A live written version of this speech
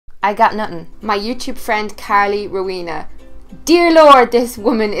I got nothing. My YouTube friend Rowena. Dear Lord, this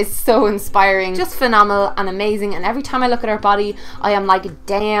woman is so inspiring, just phenomenal and amazing, and every time I look at her body I am like,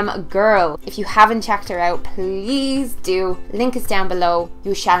 damn girl. If you haven't checked her out, please do. Link is down below.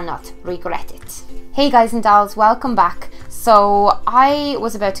 You shall not regret it. Hey guys and dolls, welcome back. So I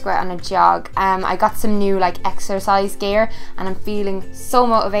was about to go out on a jog. I got some new like exercise gear and I'm feeling so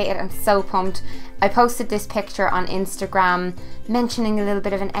motivated and so pumped. I posted this picture on Instagram mentioning a little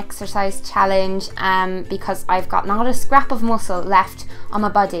bit of an exercise challenge because I've got not a scrap of muscle left on my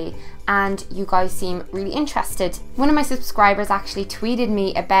body and you guys seem really interested. One of my subscribers actually tweeted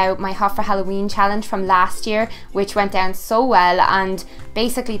me about my Hot for Halloween challenge from last year, which went down so well, and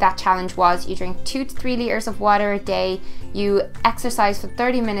basically that challenge was you drink 2 to 3 liters of water a day, you exercise for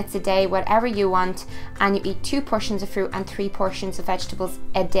 30 minutes a day, whatever you want, and you eat 2 portions of fruit and 3 portions of vegetables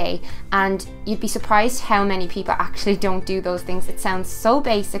a day. And you'd be surprised how many people actually don't do those things. It sounds so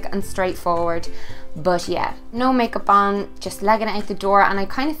basic and straightforward, but yeah, no makeup on, just legging it out the door, and I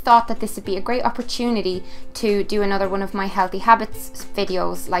kind of thought that this would be a great opportunity to do another one of my healthy habits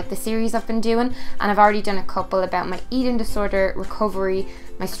videos like the series I've been doing, and I've already done a couple about my eating disorder recovery,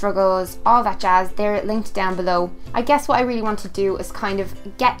 my struggles, all that jazz. They're linked down below. I guess what I really want to do is kind of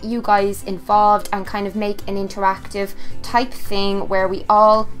get you guys involved and kind of make an interactive type thing where we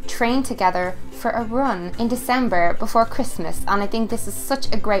all train together for a run in December before Christmas, and I think this is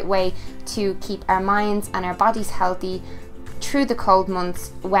such a great way to keep our minds and our bodies healthy through the cold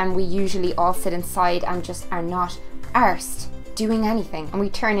months when we usually all sit inside and just are not arsed doing anything and we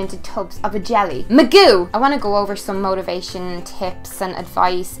turn into tubs of a jelly. Magoo! I want to go over some motivation tips and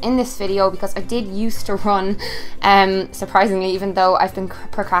advice in this video because I did used to run, surprisingly, even though I've been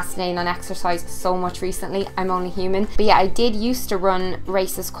procrastinating on exercise so much recently. I'm only human. But yeah, I did used to run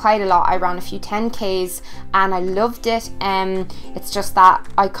races quite a lot. I ran a few 10Ks and I loved it. It's just that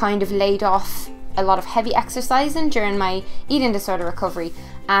I kind of laid off a lot of heavy exercising during my eating disorder recovery,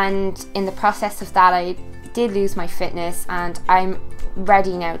 and in the process of that I did lose my fitness, and I'm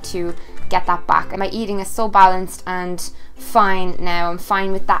ready now to get that back. My eating is so balanced and fine now. I'm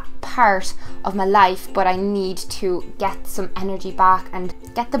fine with that part of my life, but I need to get some energy back and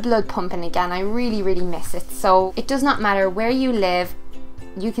get the blood pumping again. I really miss it. So it does not matter where you live,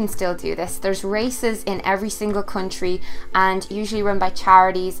 you can still do this. There's races in every single country and usually run by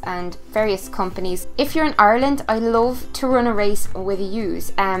charities and various companies. If you're in Ireland, I love to run a race with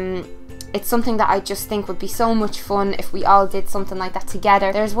yous. It's something that I just think would be so much fun if we all did something like that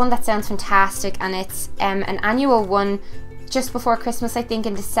together. There's one that sounds fantastic, and it's an annual one just before Christmas, I think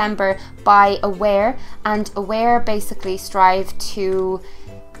in December, by Aware, and Aware basically strive to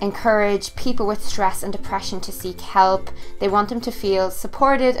encourage people with stress and depression to seek help. They want them to feel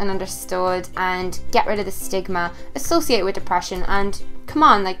supported and understood and get rid of the stigma associated with depression. And come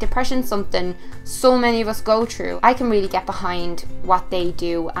on, like, depression's something so many of us go through. I can really get behind what they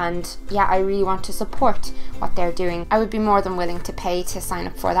do, and yeah, I really want to support what they're doing. I would be more than willing to pay to sign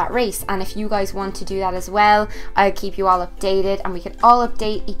up for that race, and if you guys want to do that as well, I'll keep you all updated, and we can all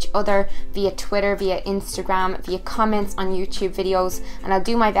update each other via Twitter, via Instagram, via comments on YouTube videos, and I'll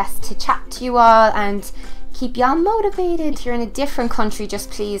do my best to chat to you all and keep y'all motivated. If you're in a different country,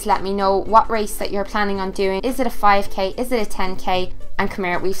 just please let me know what race that you're planning on doing. Is it a 5K? Is it a 10K? And come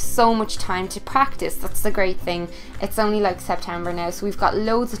here, we've so much time to practice. That's the great thing. It's only like September now, so we've got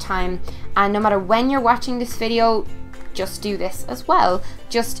loads of time, and no matter when you're watching this video, just do this as well.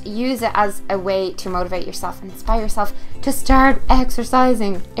 Just use it as a way to motivate yourself and inspire yourself to start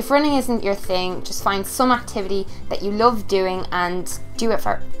exercising. If running isn't your thing, just find some activity that you love doing and do it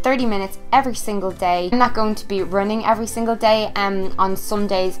for 30 minutes every single day. I'm not going to be running every single day. On some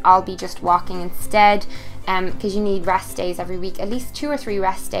days I'll be just walking instead, because you need rest days every week. At least 2 or 3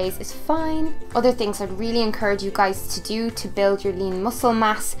 rest days is fine. Other things I'd really encourage you guys to do to build your lean muscle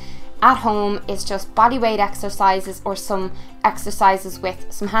mass at home is just body weight exercises, or some exercises with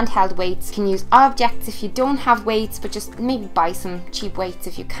some handheld weights. You can use objects if you don't have weights, but just maybe buy some cheap weights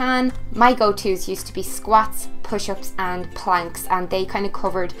if you can. My go-tos used to be squats, push-ups and planks, and they kind of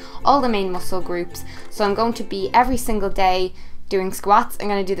covered all the main muscle groups. So I'm going to be every single day doing squats. I'm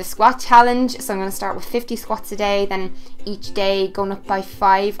going to do the squat challenge, so I'm going to start with 50 squats a day, then each day going up by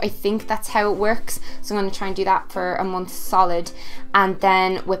 5. I think that's how it works, so I'm going to try and do that for a month solid. And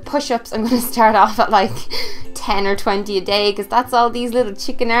then with push-ups, I'm going to start off at like 10 or 20 a day, because that's all these little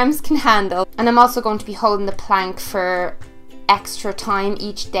chicken arms can handle. And I'm also going to be holding the plank for extra time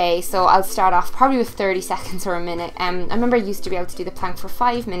each day, so I'll start off probably with 30 seconds or a minute. I remember I used to be able to do the plank for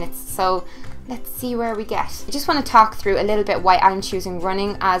 5 minutes, so let's see where we get. I just want to talk through a little bit why I'm choosing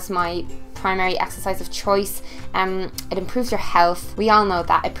running as my primary exercise of choice. It improves your health. We all know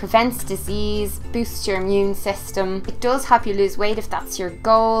that. It prevents disease, boosts your immune system. It does help you lose weight if that's your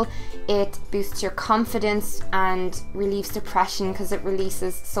goal. It boosts your confidence and relieves depression because it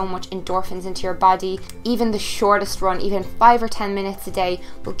releases so much endorphins into your body. Even the shortest run, even 5 or 10 minutes a day,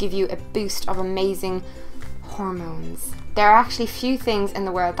 will give you a boost of amazing hormones. There are actually few things in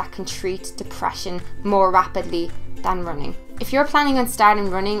the world that can treat depression more rapidly than running. If you're planning on starting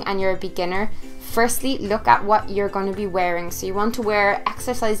running and you're a beginner, firstly, look at what you're going to be wearing. So you want to wear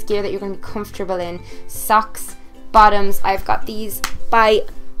exercise gear that you're going to be comfortable in. Socks, bottoms. I've got these by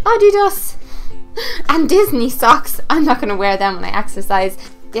Adidas and Disney socks. I'm not going to wear them when I exercise.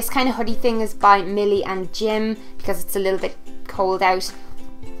 This kind of hoodie thing is by Millie and Jim because it's a little bit cold out.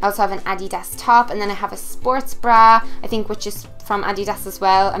 I also have an Adidas top, and then I have a sports bra, I think, which is from Adidas as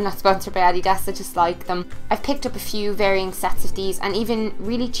well. I'm not sponsored by Adidas, I just like them. I've picked up a few varying sets of these, and even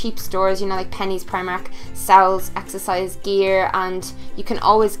really cheap stores, you know, like Penny's, Primark, sells exercise gear, and you can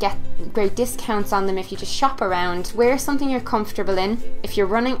always get great discounts on them if you just shop around. Wear something you're comfortable in. If you're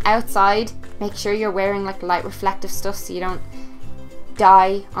running outside, make sure you're wearing like light reflective stuff so you don't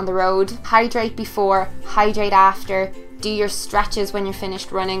die on the road. Hydrate before, hydrate after. Do your stretches when you're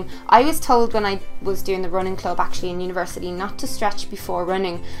finished running. I was told when I was doing the running club actually in university not to stretch before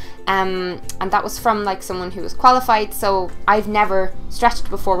running, and that was from like someone who was qualified, so I've never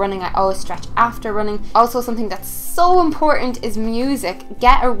stretched before running. I always stretch after running. Also, something that's so important is music.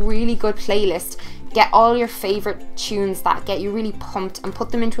 Get a really good playlist. Get all your favorite tunes that get you really pumped and put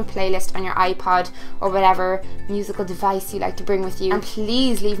them into a playlist on your iPod or whatever musical device you like to bring with you. And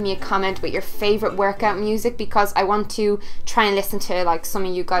please leave me a comment with your favorite workout music, because I want to try and listen to like some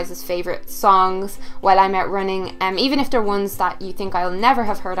of you guys' favorite songs while I'm out running. Even if they're ones that you think I'll never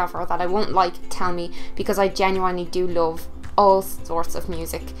have heard of or that I won't like, tell me, because I genuinely do love all sorts of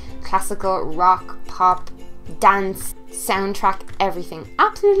music. Classical, rock, pop, dance, soundtrack, everything,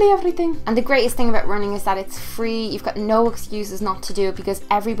 absolutely everything. And the greatest thing about running is that it's free. You've got no excuses not to do it because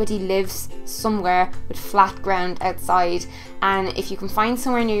everybody lives somewhere with flat ground outside, and if you can find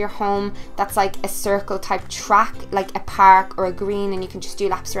somewhere near your home that's like a circle type track, like a park or a green, and you can just do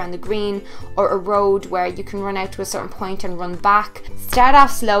laps around the green, or a road where you can run out to a certain point and run back. Start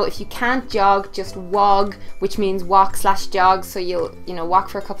off slow. If you can't jog, just wog, which means walk/jog. So you'll, you know, walk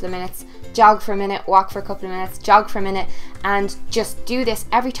for a couple of minutes, jog for a minute, walk for a couple of minutes, jog for a minute, and just do this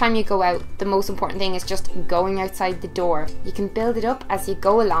every time you go out. The most important thing is just going outside the door. You can build it up as you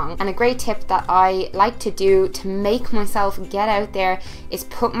go along. And a great tip that I like to do to make myself get out there is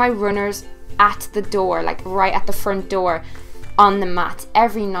put my runners at the door, like right at the front door on the mat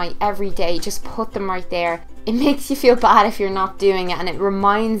every night, every day. Just put them right there. It makes you feel bad if you're not doing it, and it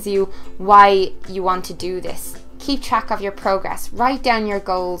reminds you why you want to do this. Keep track of your progress. Write down your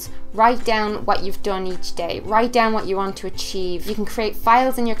goals. Write down what you've done each day. Write down what you want to achieve. You can create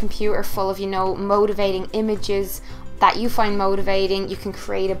files in your computer full of, you know, motivating images that you find motivating. You can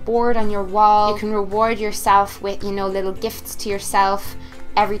create a board on your wall. You can reward yourself with, you know, little gifts to yourself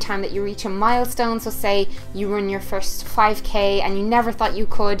every time that you reach a milestone. So say you run your first 5k and you never thought you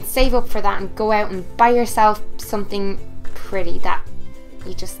could, save up for that and go out and buy yourself something pretty that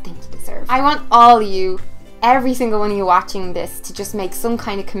you just think you deserve. I want all you, every single one of you watching this, to just make some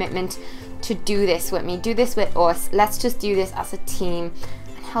kind of commitment to do this with me, do this with us. Let's just do this as a team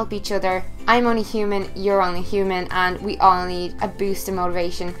and help each other. I'm only human, you're only human, and we all need a boost of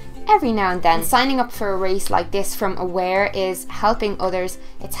motivation every now and then. And signing up for a race like this from Aware is helping others,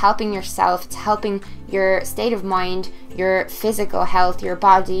 it's helping yourself, it's helping your state of mind, your physical health, your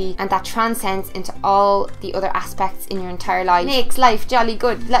body, and that transcends into all the other aspects in your entire life. Makes life jolly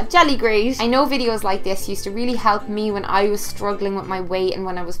good, jolly great. I know videos like this used to really help me when I was struggling with my weight and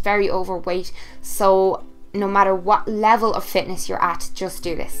when I was very overweight. So no matter what level of fitness you're at, just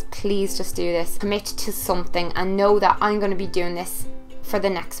do this. Please just do this. Commit to something and know that I'm going to be doing this for the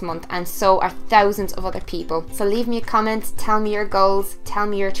next month, and so are thousands of other people. So leave me a comment, tell me your goals, tell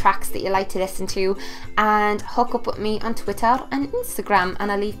me your tracks that you like to listen to, and hook up with me on Twitter and Instagram, and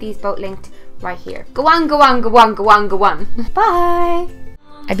I'll leave these both linked right here. Go on, go on, go on, go on, go on. Bye!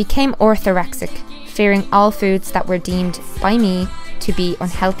 I became orthorexic, fearing all foods that were deemed by me to be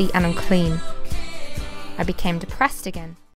unhealthy and unclean. I became depressed again.